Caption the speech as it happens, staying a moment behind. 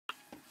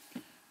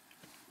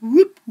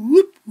Whoop,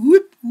 whoop,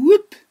 whoop,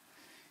 whoop.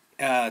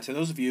 To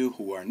those of you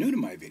who are new to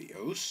my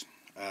videos,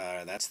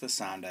 that's the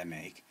sound I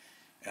make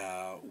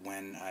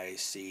when I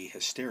see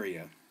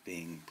hysteria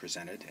being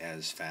presented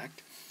as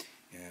fact.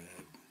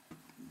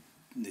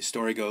 The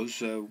story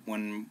goes,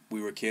 when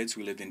we were kids,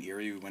 we lived in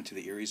Erie. We went to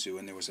the Erie Zoo,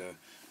 and there was a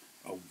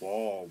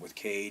wall with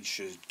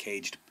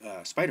caged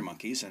spider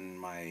monkeys, and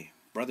my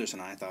brothers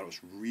and I thought it was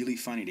really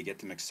funny to get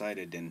them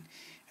excited, and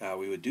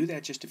we would do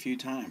that just a few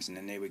times, and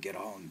then they would get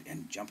all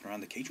and jumping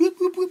around the cage. Whoop,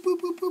 whoop, whoop,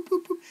 whoop, whoop, whoop,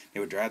 whoop, whoop. They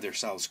would drive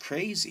themselves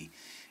crazy.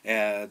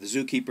 The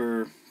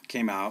zookeeper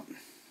came out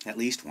at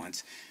least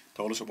once,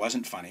 told us it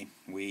wasn't funny.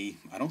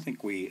 I don't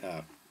think we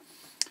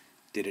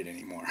did it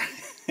anymore.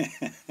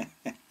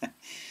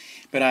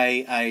 But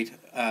I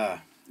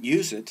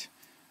use it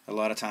a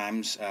lot of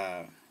times.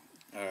 I've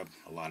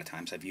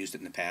used it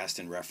in the past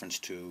in reference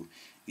to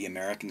the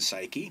American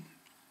psyche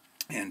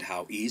and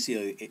how easy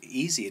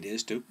it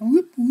is to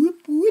whoop,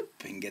 whoop, whoop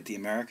and get the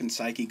American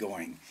psyche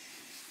going.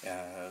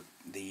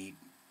 The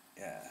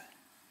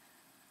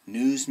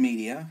news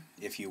media,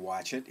 if you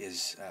watch it,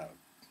 is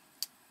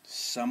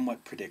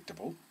somewhat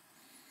predictable.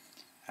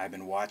 I've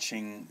been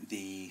watching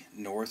the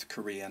North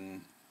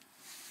Korean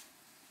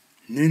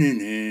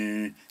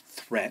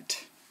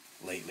threat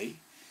lately.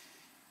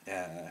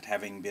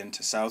 Having been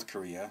to South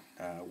Korea,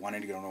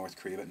 wanting to go to North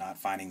Korea but not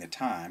finding the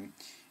time.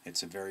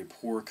 It's a very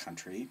poor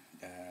country.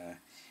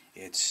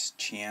 Its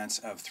chance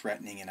of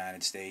threatening the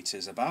United States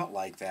is about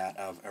like that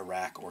of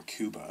Iraq or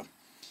Cuba.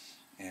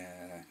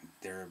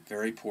 They're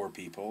very poor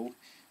people,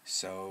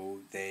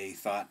 so they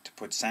thought to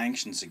put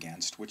sanctions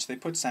against, which they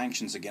put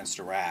sanctions against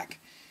Iraq.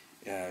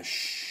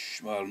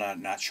 Well,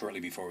 not shortly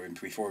before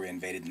we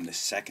invaded them the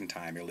second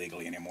time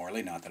illegally and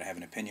immorally. Not that I have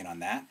an opinion on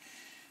that,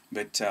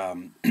 but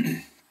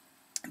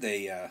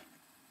they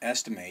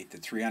estimate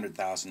that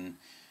 300,000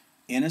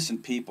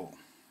 innocent people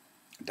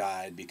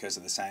died because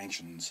of the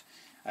sanctions.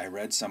 I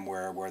read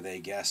somewhere where they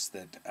guessed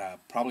that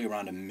probably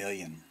around 1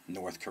 million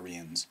North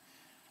Koreans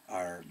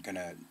are going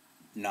to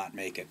not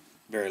make it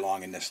very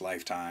long in this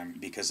lifetime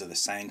because of the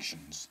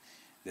sanctions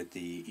that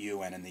the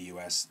UN and the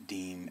US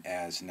deem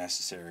as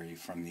necessary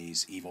from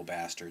these evil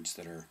bastards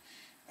that are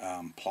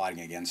plotting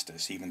against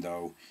us, even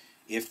though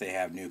if they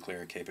have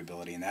nuclear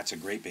capability, and that's a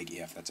great big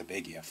if, that's a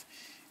big if,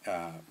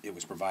 it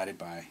was provided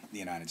by the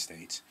United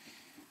States.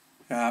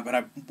 But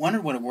I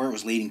wondered where it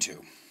was leading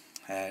to.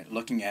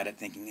 Looking at it,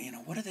 thinking,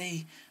 what are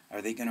they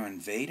going to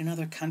invade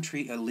another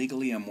country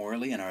illegally,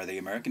 immorally, and are the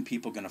American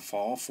people going to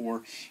fall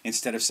for,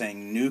 instead of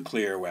saying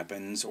nuclear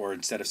weapons, or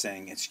instead of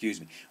saying,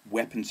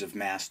 weapons of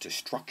mass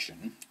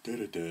destruction,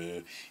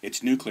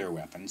 it's nuclear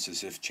weapons,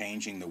 as if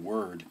changing the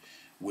word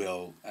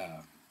will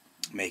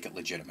make it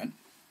legitimate.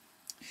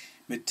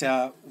 But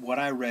what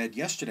I read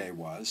yesterday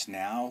was,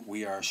 now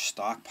we are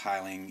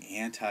stockpiling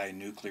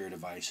anti-nuclear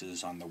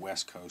devices on the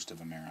west coast of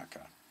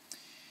America.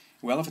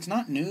 Well, if it's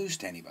not news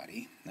to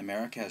anybody,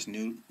 America has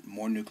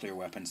more nuclear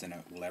weapons than it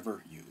will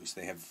ever use.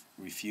 They have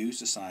refused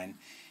to sign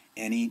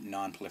any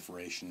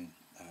non-proliferation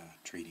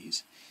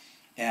treaties.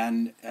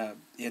 And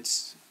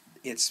it's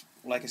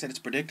like I said, it's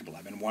predictable.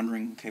 I've been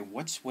wondering, okay,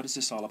 what is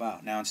this all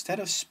about? Now, instead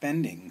of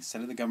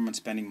the government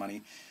spending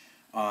money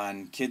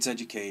on kids'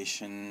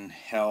 education,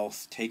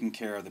 health, taking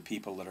care of the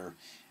people that are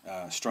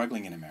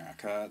struggling in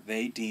America,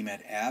 they deem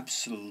it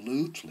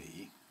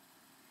absolutely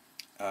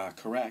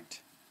correct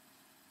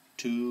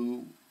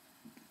to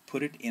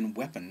put it in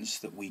weapons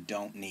that we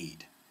don't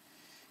need.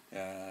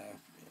 A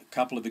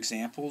couple of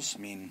examples.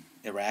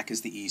 Iraq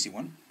is the easy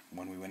one.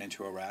 When we went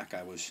into Iraq,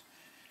 I was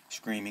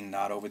screaming,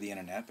 not over the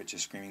internet, but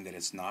just screaming that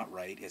it's not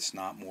right, it's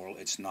not moral,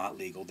 it's not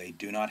legal. They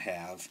do not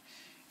have.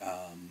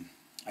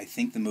 I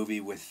think the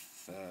movie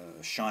with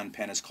Sean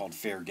Penn is called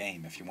Fair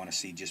Game, if you want to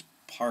see just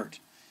part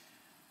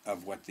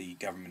of what the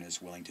government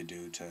is willing to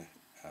do to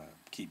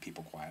keep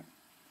people quiet.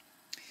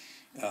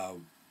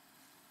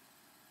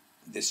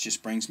 This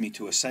just brings me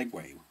to a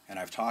segue, and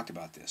I've talked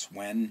about this.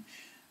 When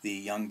the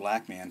young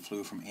black man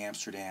flew from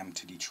Amsterdam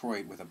to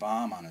Detroit with a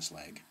bomb on his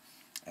leg,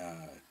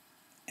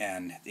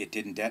 and it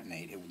didn't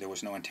detonate, there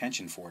was no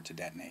intention for it to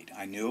detonate.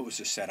 I knew it was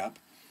a setup.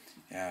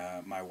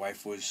 My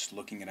wife was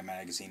looking at a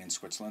magazine in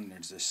Switzerland, and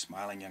there's this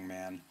smiling young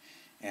man,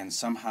 and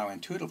somehow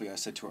intuitively I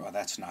said to her, "Oh,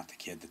 that's not the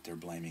kid that they're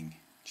blaming."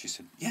 She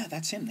said, "Yeah,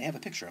 that's him. They have a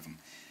picture of him."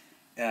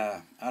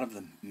 Out of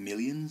the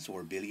millions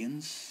or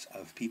billions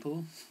of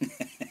people,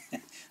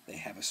 they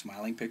have a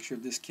smiling picture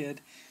of this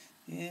kid.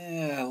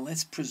 Yeah,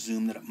 let's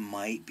presume that it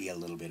might be a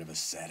little bit of a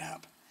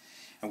setup.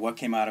 And what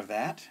came out of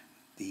that?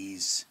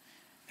 These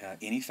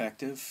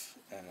ineffective,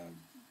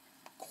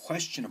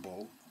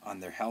 questionable on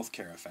their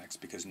healthcare effects,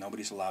 because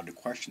nobody's allowed to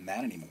question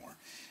that anymore,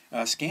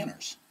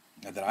 scanners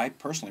that I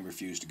personally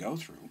refuse to go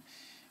through.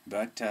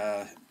 But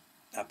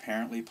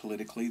apparently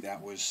politically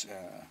that was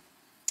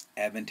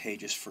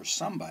advantageous for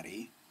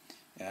somebody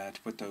to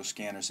put those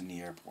scanners in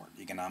the airport,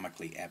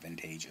 economically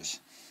advantageous.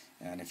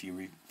 And if you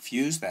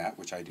refuse that,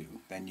 which I do,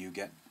 then you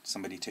get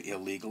somebody to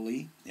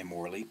illegally,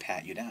 immorally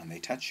pat you down. They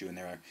touch you, and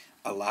they're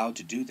allowed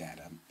to do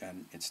that.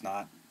 And it's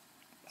not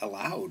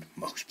allowed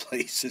most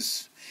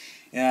places.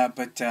 Yeah,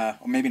 but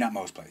or maybe not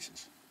most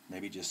places.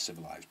 Maybe just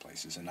civilized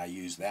places, and I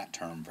use that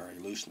term very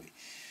loosely.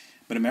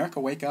 But America,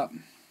 wake up.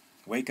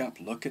 Wake up.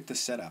 Look at the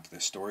setup. The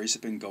stories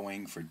have been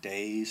going for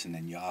days, and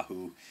then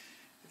Yahoo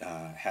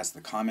has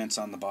the comments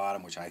on the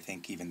bottom, which I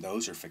think even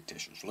those are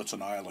fictitious. Let's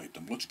annihilate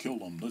them. Let's kill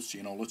them.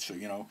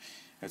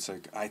 It's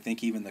like, I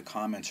think even the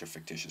comments are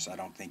fictitious. I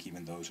don't think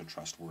even those are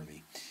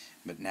trustworthy.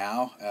 But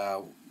now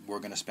we're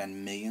going to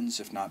spend millions,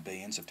 if not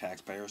billions, of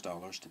taxpayers'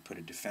 dollars to put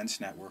a defense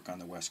network on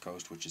the West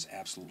Coast, which is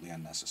absolutely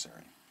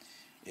unnecessary.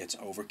 It's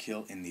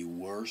overkill in the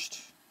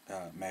worst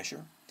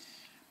measure.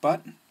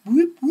 But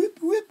whoop, whoop,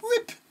 whoop,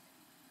 whoop.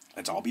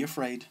 Let's all be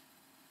afraid.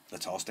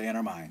 Let's all stay in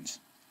our minds.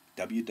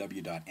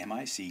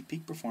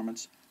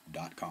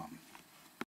 www.micpeakperformance.com